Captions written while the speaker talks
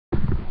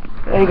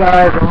Hey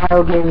guys,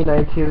 Ohio Gaming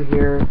 92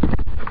 here.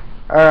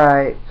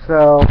 Alright,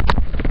 so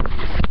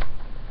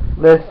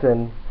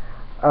listen.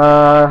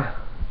 I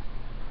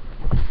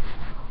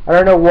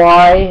don't know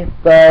why,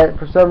 but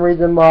for some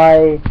reason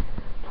my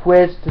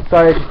Twitch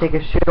decided to take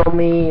a shit on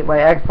me. My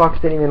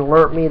Xbox didn't even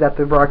alert me that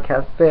the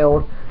broadcast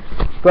failed.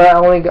 But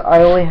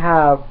I only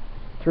have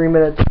 3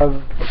 minutes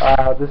of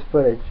this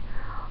footage.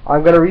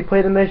 I'm gonna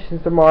replay the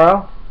missions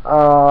tomorrow.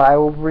 I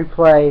will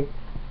replay.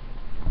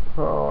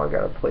 Oh, I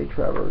gotta play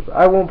Trevor's.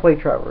 I won't play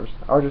Trevor's.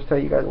 I'll just tell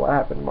you guys what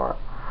happened tomorrow.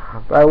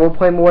 But I will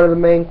play one of the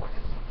main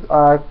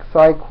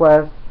side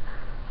quests.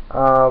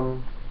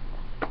 I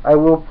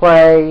will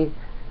play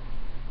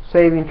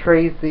Saving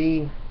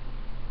Tracy.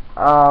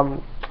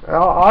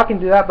 I can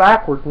do that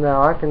backwards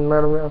now. I can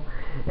let them know.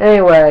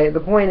 Anyway, the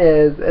point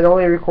is, it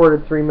only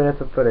recorded 3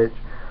 minutes of footage.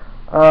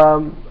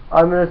 I'm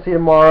gonna see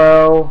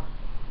tomorrow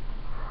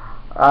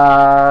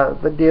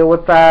the deal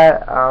with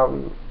that.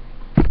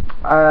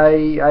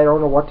 I don't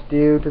know what to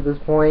do to this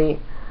point.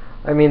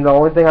 I mean, the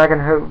only thing I can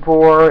hope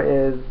for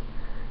is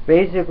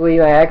basically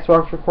my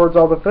Xbox records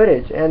all the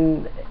footage,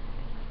 and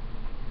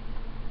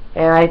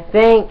I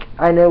think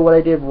I know what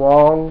I did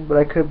wrong, but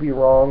I could be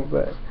wrong,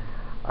 but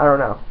I don't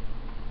know.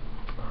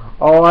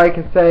 All I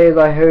can say is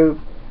I hope,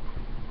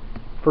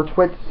 for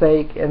Twitch's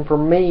sake and for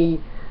me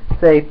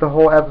sake, the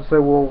whole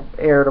episode will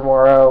air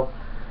tomorrow.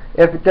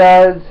 If it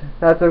does,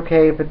 that's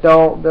okay. If it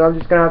don't, then I'm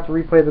just gonna have to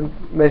replay the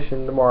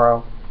mission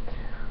tomorrow.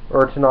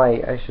 Or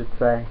tonight, I should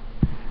say.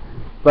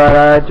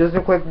 But just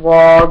a quick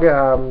vlog.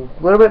 A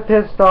little bit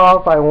pissed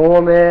off, I will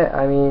admit.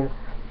 I mean,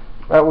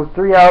 that was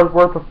 3 hours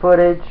worth of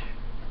footage.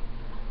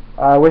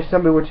 I wish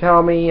somebody would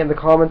tell me in the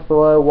comments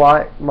below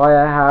why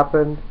that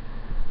happened.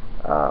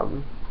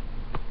 3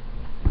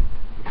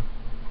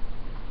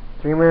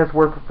 minutes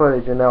worth of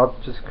footage, and now it's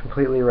just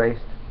completely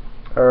erased.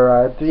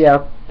 Or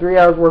yeah, 3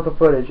 hours worth of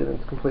footage, and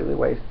it's completely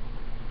wasted.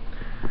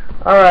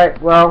 Alright,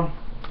 well,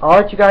 I'll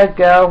let you guys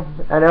go.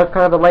 I know it's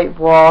kind of a late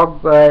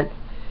vlog, but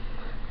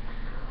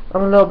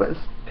I'm a little bit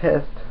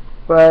pissed.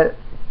 But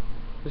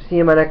we'll see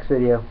you in my next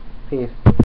video. Peace.